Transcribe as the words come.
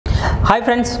Hi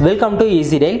friends, welcome to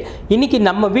Ecdial. இன்னைக்கு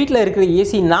நம்ம வீட்ல இருக்கிற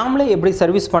ஏசி நாமளே எப்படி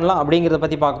சர்வீஸ் பண்ணலாம் அப்படிங்கறத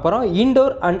பத்தி பார்க்க போறோம்.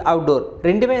 இன்டோர் அண்ட் அவுட்டோர்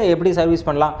ரெண்டுமே எப்படி சர்வீஸ்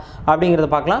பண்ணலாம் அப்படிங்கறத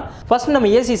பார்க்கலாம். ஃபர்ஸ்ட்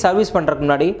நம்ம ஏசி சர்வீஸ் பண்றதுக்கு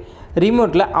முன்னாடி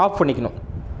ரிமோட்ல ஆஃப் பண்ணிக்கணும்.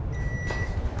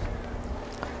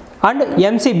 அண்ட்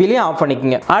MCB-லையும் ஆஃப்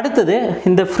பண்ணிக்கங்க. அடுத்து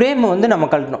இந்த ஃப்ரேம் வந்து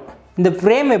நம்ம கழட்டணும். இந்த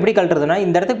ஃப்ரேம் எப்படி கழட்டுறதுனா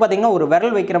இந்த இடத்துக்கு பாத்தீங்கன்னா ஒரு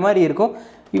விரல் வைக்கிற மாதிரி இருக்கும்.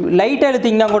 லைட்டா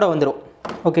இழுத்தீங்கன்னா கூட வந்துரும்.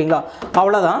 ஓகேங்களா?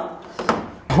 அவ்வளவுதான்.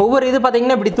 ஒவ்வொரு இது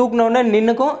பாத்தீங்கன்னா இப்படி தூக்குனோனே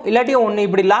நின்னுக்கும் இல்லாட்டி ஒன்னு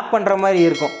இப்படி லாக் பண்ற மாதிரி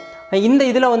இருக்கும். இந்த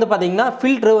இதுல வந்து பாத்தீங்கன்னா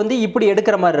ஃபில்டர் வந்து இப்படி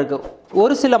எடுக்கிற மாதிரி இருக்கும்.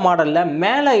 ஒரு சில மாடல்ல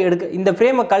மேலே எடுக்க இந்த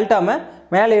ஃப்ரேமை கழட்டாம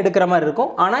மேலே எடுக்கிற மாதிரி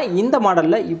இருக்கும். ஆனா இந்த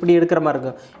மாடல்ல இப்படி எடுக்கிற மாதிரி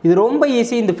இருக்கும். இது ரொம்ப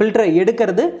ஈஸி இந்த ஃபில்டரை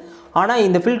எடுக்கிறது. ஆனா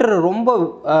இந்த ஃபில்டர் ரொம்ப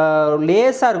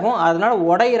லேசா இருக்கும். அதனால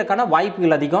உடையறதுக்கான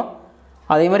வாய்ப்புகள் அதிகம்.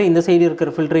 அதே மாதிரி இந்த சைடு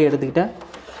இருக்கிற ஃபில்டரை எடுத்துக்கிட்டேன்.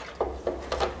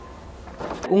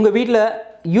 உங்க வீட்ல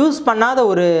யூஸ் பண்ணாத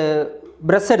ஒரு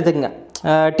பிரஷ் எடுத்துக்கங்க.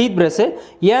 Teeth brush.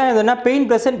 ஏன் இதுனா பெயிண்ட்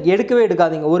பிரஷ் எடுக்கவே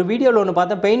எடுக்காதீங்க. ஒரு வீடியோவில் ஒன்று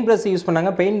பார்த்தேன் பெயிண்ட் பிரஷ் யூஸ்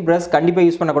பண்ணாங்க. பெயிண்ட் பிரஷ் கண்டிப்பாக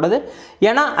யூஸ் பண்ணக்கூடாது.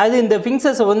 ஏன்னா அது இந்த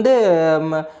ஃபிங்ஸஸ் வந்து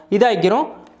இதாகிக்கிறோம்.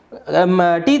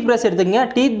 டீத் பிரஷ் எடுத்துக்கங்க.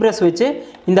 டீத் பிரஷ் வச்சு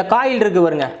இந்த காயில் இருக்குது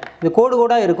பாருங்க, இந்த கோடு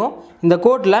கோடாக இருக்கும். இந்த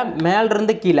கோட்டில்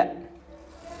மேலிருந்து கீழே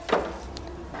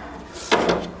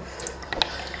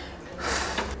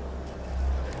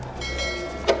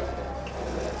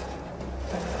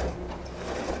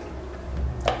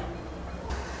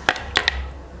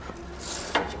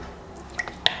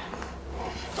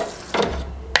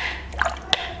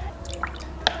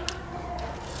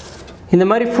இந்த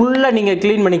மாதிரி ஃபுல்லாக நீங்கள்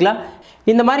க்ளீன் பண்ணிக்கலாம்.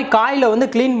 இந்த மாதிரி காயில் வந்து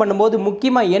க்ளீன் பண்ணும்போது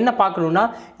முக்கியமாக என்ன பார்க்கணுன்னா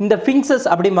இந்த ஃபிங்ஸஸ்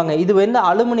அப்படிம்பாங்க. இது வந்து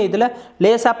அலுமினியத்தில்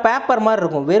லேசாக பேப்பர் மாதிரி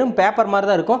இருக்கும். வெறும் பேப்பர் மாதிரி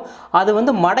தான் இருக்கும். அது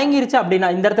வந்து மடங்கிருச்சு அப்படின்னா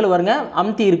இந்த இடத்துல வருங்க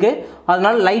அமுத்தி இருக்குது.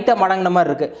 அதனால லைட்டாக மடங்கின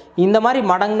மாதிரி இருக்குது. இந்த மாதிரி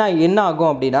மடங்கினா என்ன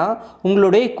ஆகும் அப்படின்னா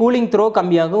உங்களுடைய கூலிங் த்ரோ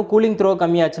கம்மியாகும். கூலிங் த்ரோ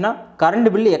கம்மியாச்சுன்னா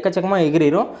கரண்ட் பில் எக்கச்சக்கமாக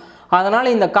எகிரிடும்.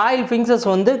 அதனால் இந்த காயில் ஃபிங்ஸஸ்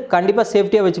வந்து கண்டிப்பாக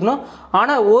சேஃப்டியாக வச்சுக்கணும்.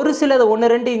 ஆனால் ஒரு சிலது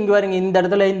ஒன்று ரெண்டு இங்கே வருங்க, இந்த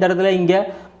இடத்துல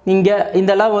இங்கே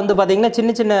இதெல்லாம் வந்து பார்த்திங்கன்னா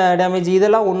சின்ன சின்ன டேமேஜ்,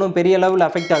 இதெல்லாம் ஒன்றும் பெரிய லெவலில்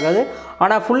அஃபெக்ட் ஆகாது.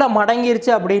 ஆனால் ஃபுல்லாக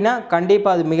மடங்கிருச்சு அப்படின்னா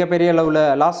கண்டிப்பாக அது மிகப்பெரிய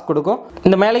லெவலில் லாஸ் கொடுக்கும்.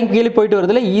 இந்த மேலே கீழே போயிட்டு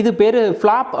வரதுல இது பேர்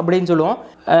ஃப்ளாப் அப்படின்னு சொல்லுவோம்.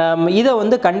 இதை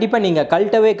வந்து கண்டிப்பாக நீங்கள்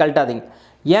கழட்டாதீங்க.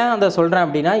 ஏன் அதை சொல்கிறேன்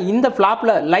அப்படின்னா இந்த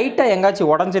ஃப்ளாப்பில் லைட்டாக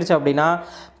எங்காச்சும் உடஞ்சிருச்சு அப்படின்னா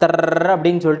தர்ற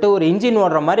அப்படின்னு சொல்லிட்டு ஒரு இன்ஜின்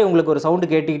ஓடுற மாதிரி உங்களுக்கு ஒரு சவுண்டு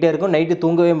கேட்டுக்கிட்டே இருக்கும். நைட்டு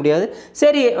தூங்கவே முடியாது.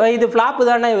 சரி இது ஃப்ளாப்பு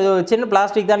தானே, சின்ன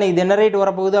பிளாஸ்டிக் தானே, இது என்ன ரேட்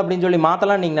வரப்போகுது அப்படின்னு சொல்லி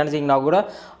மாற்றலாம் நீங்கள் நினச்சிங்கன்னா கூட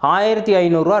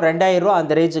 1500 2000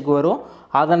 அந்த ரேஞ்சுக்கு வரும்.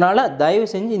 அதனால் தயவு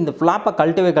செஞ்சு இந்த ஃப்ளாப்பை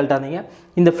கழட்டாதீங்க.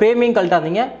 இந்த ஃப்ரேமையும்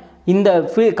கழட்டாதீங்க. இந்த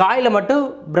காயில் மட்டும்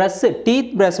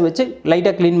டீத் ப்ரஷ் வச்சு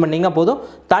லைட்டாக க்ளீன் பண்ணிங்கன்னா போதும்.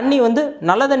 தண்ணி வந்து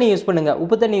நல்ல தண்ணி யூஸ் பண்ணுங்கள்,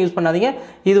 உப்பு தண்ணி யூஸ் பண்ணாதீங்க.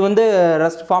 இது வந்து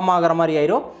ரஸ்ட் ஃபார்ம் ஆகிற மாதிரி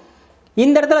ஆயிரும்.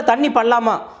 இந்த இடத்துல தண்ணி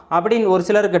படலாமா அப்படின்னு ஒரு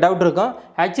சிலருக்கு டவுட் இருக்கும்.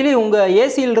 ஆக்சுவலி உங்கள்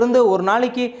ஏசியிலிருந்து ஒரு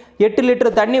நாளைக்கு 8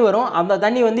 லிட்டர் தண்ணி வரும். அந்த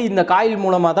தண்ணி வந்து இந்த காயில்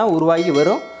மூலமாக தான் உருவாகி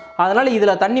வரும். அதனால்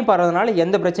இதில் தண்ணி படுறதுனால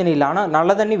எந்த பிரச்சனையும் இல்லை. ஆனால்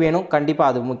நல்ல தண்ணி வேணும்,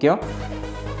 கண்டிப்பாக அது முக்கியம்.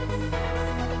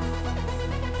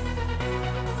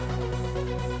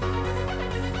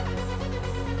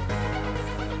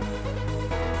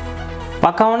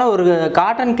 பக்காவான ஒரு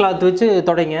காட்டன் கிளாத் வச்சு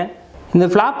தொடங்க. இந்த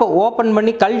ஃப்ளாப்பை ஓப்பன்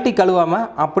பண்ணி கழுவாமல்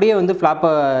அப்படியே வந்து ஃப்ளாப்பை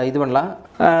இது பண்ணலாம்.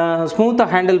 ஸ்மூத்தாக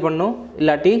ஹேண்டில் பண்ணும்,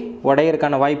 இல்லாட்டி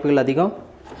உடையறதுக்கான வாய்ப்புகள் அதிகம்.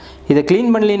 இதை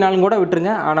க்ளீன் பண்ணலினாலும் கூட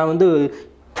விட்டுருங்க. ஆனால் வந்து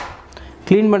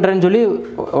க்ளீன் பண்ணுறேன்னு சொல்லி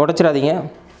உடைச்சிடாதீங்க.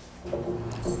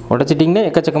 உடைச்சிட்டிங்கன்னா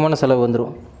எக்கச்சக்கமான செலவு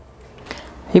வந்துடும்.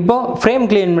 இப்போது ஃப்ரேம்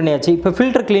க்ளீன் பண்ணியாச்சு. இப்போ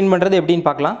ஃபில்டர் க்ளீன் பண்ணுறது எப்படின்னு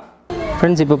பார்க்கலாம்.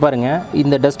 ஃப்ரெண்ட்ஸ், இப்போ பாருங்கள்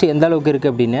இந்த டஸ்ட்டு எந்த அளவுக்கு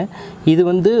இருக்குது அப்படின்னு. இது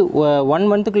வந்து 1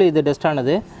 மந்த்துக்குள்ளே இது டஸ்ட்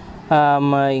ஆனது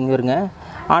இங்கே இருங்க.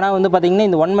 ஆனால் வந்து பார்த்திங்கன்னா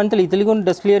இந்த 1 மந்த்தில் இதுலேயும்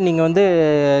டஸ்ட்லேயே நீங்கள் வந்து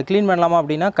க்ளீன் பண்ணலாமா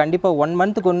அப்படின்னா கண்டிப்பாக 1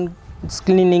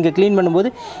 மந்த்துக்கு நீங்கள் க்ளீன்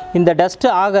பண்ணும்போது இந்த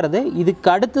டஸ்ட்டு ஆகிறது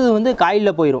இதுக்கு அடுத்தது வந்து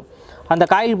காயிலில் போயிடும். அந்த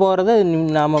காயில் போகிறது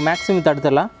நம்ம மேக்ஸிமம்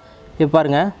தடுத்துடலாம். இப்போ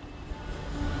பாருங்கள்,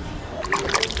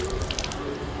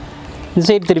 இந்த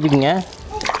சைடு திருப்பிக்கிங்க.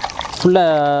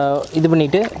 ஃபுல்லாக இது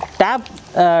பண்ணிவிட்டு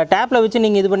டேப்பில் வச்சு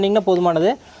நீங்கள் இது பண்ணிங்கன்னா போதுமானது.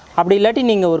 அப்படி இல்லாட்டி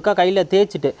நீங்கள் ஒருக்கா கையில்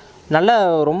தேய்ச்சிட்டு நல்லா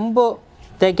ரொம்ப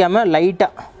தேய்க்காமல்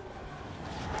லைட்டாக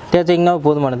தேய்ச்சிங்கன்னா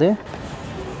போதுமானது.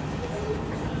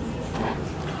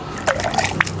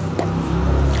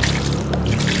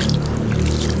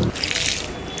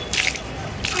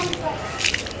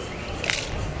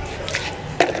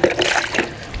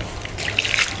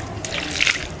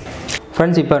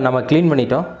 ஃப்ரெண்ட்ஸ், இப்போ நம்ம க்ளீன்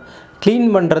பண்ணிட்டோம். க்ளீன்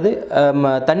பண்ணுறது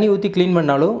தண்ணி ஊற்றி க்ளீன்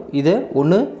பண்ணாலும் இது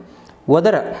ஒன்று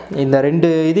உதற, இந்த 2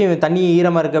 இதையும் தண்ணி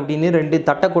ஈரமாக இருக்குது அப்படின்னு 2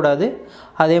 தட்டக்கூடாது.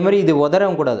 அதே மாதிரி இது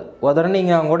உதறவும் கூடாது.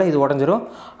 உதறனீங்கன்னா கூட இது உடஞ்சிரும்.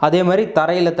 அதே மாதிரி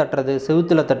தரையில் தட்டுறது,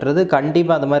 செவுத்தில் தட்டுறது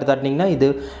கண்டிப்பாக அந்த மாதிரி தட்டினீங்கன்னா இது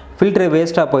ஃபில்ட்ரு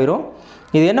வேஸ்ட்டாக போயிடும்.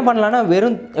 இது என்ன பண்ணலான்னா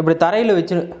வெறும் இப்படி தரையில்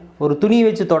வச்சு ஒரு துணி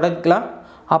வச்சு தொடக்கலாம்.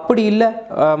 அப்படி இல்லை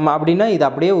அப்படின்னா இது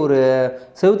அப்படியே ஒரு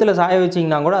செவுத்தில் சாய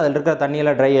வச்சிங்கன்னா கூட அதில் இருக்கிற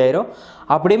தண்ணியெல்லாம் ட்ரை ஆயிரும்.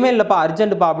 அப்படியுமே இல்லைப்பா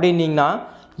அர்ஜென்ட்டுப்பா அப்படின்னீங்கன்னா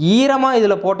ஈரமாக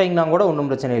இதில் போட்டிங்கன்னா கூட ஒன்றும்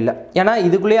பிரச்சனை இல்லை. ஏன்னா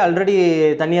இதுக்குள்ளேயே ஆல்ரெடி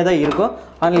தண்ணியாக தான் இருக்கும்.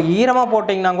 அதில் ஈரமாக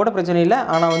போட்டிங்கன்னா கூட பிரச்சனை இல்லை.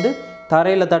 ஆனால் வந்து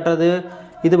தரையில் தட்டுறது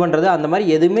இது பண்ணுறது அந்த மாதிரி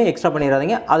எதுவுமே எக்ஸ்ட்ரா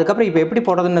பண்ணிடாதீங்க. அதுக்கப்புறம் இப்போ எப்படி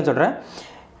போடுறதுன்னு சொல்கிறேன்.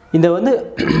 இந்த வந்து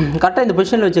கரெக்டாக இந்த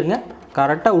பொசிஷனில் வச்சுருங்க.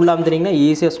 கரெக்டாக உள்ள அமுத்துனீங்கன்னா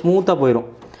ஈஸியாக ஸ்மூத்தாக போயிடும்.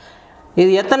 இது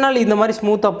எத்தனை நாள் இந்த மாதிரி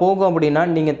ஸ்மூத்தாக போகும் அப்படின்னா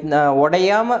நீங்கள்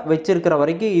உடையாமல் வச்சுருக்கிற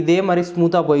வரைக்கும் இதே மாதிரி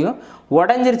ஸ்மூத்தாக போயும்.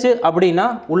 உடஞ்சிருச்சு அப்படின்னா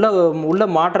உள்ளே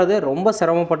மாட்டுறது ரொம்ப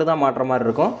சிரமப்பட்டு தான் மாட்டுற மாதிரி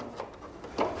இருக்கும்.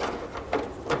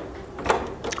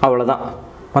 அவ்வளோதான்,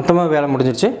 மொத்தமாக வேலை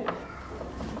முடிஞ்சிருச்சு.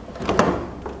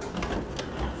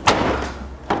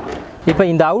 இப்போ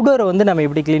இந்த அவுடோரை வந்து நம்ம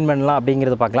எப்படி க்ளீன் பண்ணலாம்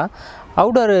அப்படிங்கிறத பார்க்கலாம்.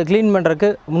 அவுடோர் க்ளீன் பண்ணுறதுக்கு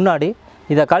முன்னாடி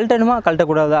இதை கழட்டணுமா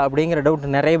கழட்டக்கூடாதா அப்படிங்கிற டவுட்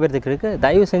நிறைய பேருக்கு இருக்குது.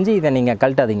 தயவு செஞ்சு இதை நீங்கள்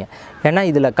கழட்டாதீங்க. ஏன்னா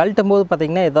இதில் கழட்டும் போது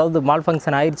பார்த்திங்கன்னா ஏதாவது மால்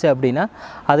ஃபங்க்ஷன் ஆயிடுச்சு அப்படின்னா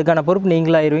அதுக்கான பொறுப்பு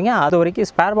நீங்களாகிடுவீங்க. அது வரைக்கும்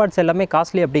ஸ்பேர் பார்ட்ஸ் எல்லாமே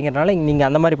காஸ்ட்லி அப்படிங்கிறனால நீங்கள்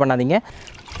அந்த மாதிரி பண்ணாதீங்க.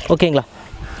 ஓகேங்களா?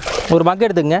 ஒரு மக்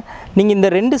எடுத்துங்க. நீங்கள் இந்த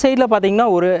 2 சைடில் பார்த்தீங்கன்னா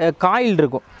ஒரு காயில்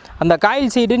இருக்கும். அந்த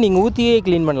காயில் சைடு நீங்கள் ஊற்றியே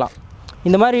க்ளீன் பண்ணலாம்.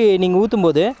 இந்த மாதிரி நீங்கள்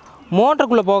ஊற்றும்போது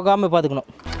மோட்டருக்குள்ளே போகாமல் பார்த்துக்கணும்.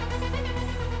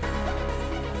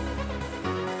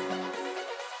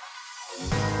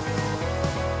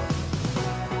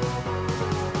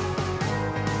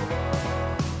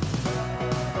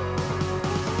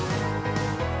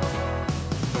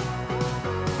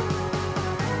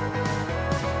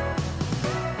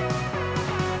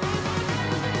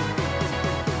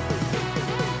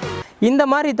 இந்த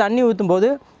மாதிரி தண்ணி ஊற்றும்போது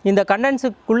இந்த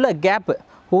கண்டென்ஸுக்குள்ளே கேப்பு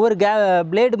ஒவ்வொரு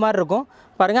பிளேடு மாதிரி இருக்கும்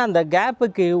பாருங்கள். அந்த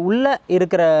கேப்புக்கு உள்ளே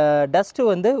இருக்கிற டஸ்ட்டு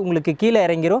வந்து உங்களுக்கு கீழே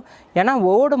இறங்கிரும். ஏன்னா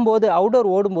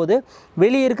அவுடோர் ஓடும்போது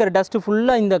வெளியே இருக்கிற டஸ்ட்டு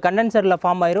ஃபுல்லாக இந்த கண்டென்சரில்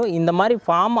ஃபார்ம் ஆயிரும். இந்த மாதிரி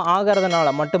ஃபார்ம்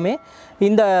ஆகிறதுனால மட்டுமே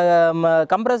இந்த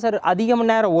கம்ப்ரஸர் அதிக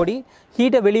மணி நேரம் ஓடி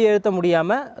ஹீட்டை வெளியே ஏற்ற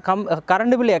முடியாமல்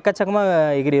கரண்ட் பில்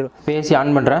எக்கச்சக்கமாக எகிரிடும். பேசி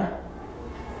ஆன் பண்ணுறேன்.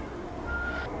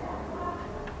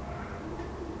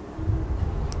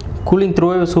 கூலிங்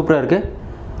த்ரூவே சூப்பராக இருக்குது.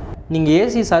 நீங்கள்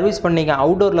ஏசி சர்வீஸ் பண்ணீங்க,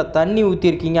 அவுடோரில் தண்ணி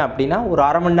ஊற்றிருக்கீங்க அப்படின்னா ஒரு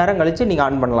அரை மணி நேரம் கழித்து நீங்கள்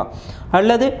ஆன் பண்ணலாம்.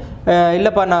 அல்லது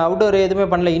இல்லைப்பா நான் அவுடோர் எதுவுமே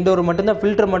பண்ணல, இன்டோர் மட்டும்தான்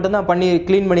ஃபில்டர் மட்டும்தான்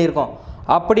க்ளீன் பண்ணியிருக்கோம்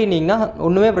அப்படின்னீங்கன்னா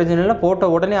ஒன்றுமே பிரச்சனை இல்லை. போட்ட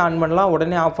உடனே ஆன் பண்ணலாம்,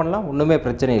 உடனே ஆஃப் பண்ணலாம், ஒன்றுமே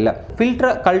பிரச்சனை இல்லை.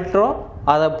 ஃபில்டரை கழட்டுறோம்,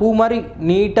 அதை பூ மாதிரி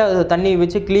நீட்டாக தண்ணி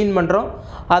வச்சு க்ளீன் பண்ணுறோம்.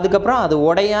 அதுக்கப்புறம் அது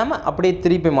உடையாமல் அப்படியே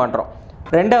திருப்பி மாட்டுறோம்.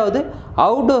 ரெண்டாவது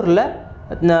அவுடோரில்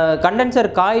கண்டென்சர்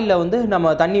காயிலில் வந்து நம்ம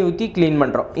தண்ணி ஊற்றி க்ளீன்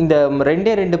பண்ணுறோம். இந்த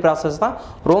 2 ப்ராசஸ் தான்,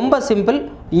 ரொம்ப சிம்பிள்.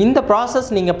 இந்த ப்ராசஸ்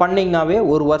நீங்கள் பண்ணிங்கனாவே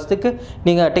ஒரு வருஷத்துக்கு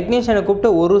நீங்கள் டெக்னீஷியனை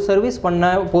கூப்பிட்டு ஒரு சர்வீஸ்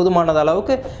பண்ண போதுமானது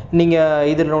அளவுக்கு நீங்கள்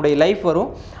இதனுடைய லைஃப் வரும்.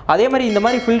 அதே மாதிரி இந்த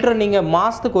மாதிரி ஃபில்டர் நீங்கள்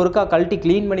மாதத்துக்கு ஒருக்கா கழட்டி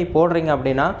க்ளீன் பண்ணி போடுறீங்க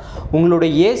அப்படின்னா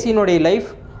உங்களுடைய ஏசியினுடைய லைஃப்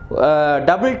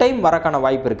டபுள் டைம் வரக்கான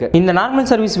வாய்ப்பு இருக்குது. இந்த நார்மல்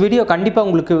சர்வீஸ் வீடியோ கண்டிப்பாக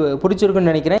உங்களுக்கு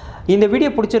பிடிச்சிருக்குன்னு நினைக்கிறேன். இந்த வீடியோ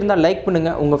பிடிச்சிருந்தால் லைக்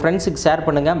பண்ணுங்கள், உங்கள் ஃப்ரெண்ட்ஸுக்கு ஷேர்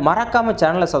பண்ணுங்கள், மறக்காமல்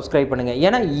சேனலை சப்ஸ்கிரைப் பண்ணுங்கள்.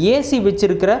 ஏன்னா ஏசி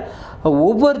வச்சுருக்கிற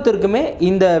ஒவ்வொருத்தருக்குமே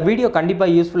இந்த வீடியோ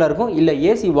கண்டிப்பாக யூஸ்ஃபுல்லாக இருக்கும். இல்லை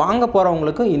ஏசி வாங்க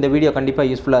போகிறவங்களுக்கும் இந்த வீடியோ கண்டிப்பாக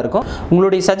யூஸ்ஃபுல்லாக இருக்கும்.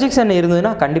 உங்களுடைய சஜஷன்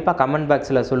இருந்ததுன்னா கண்டிப்பாக கமெண்ட்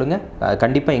பாக்ஸில் சொல்லுங்கள்.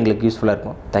 கண்டிப்பாக எங்களுக்கு யூஸ்ஃபுல்லாக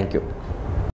இருக்கும். தேங்க்யூ.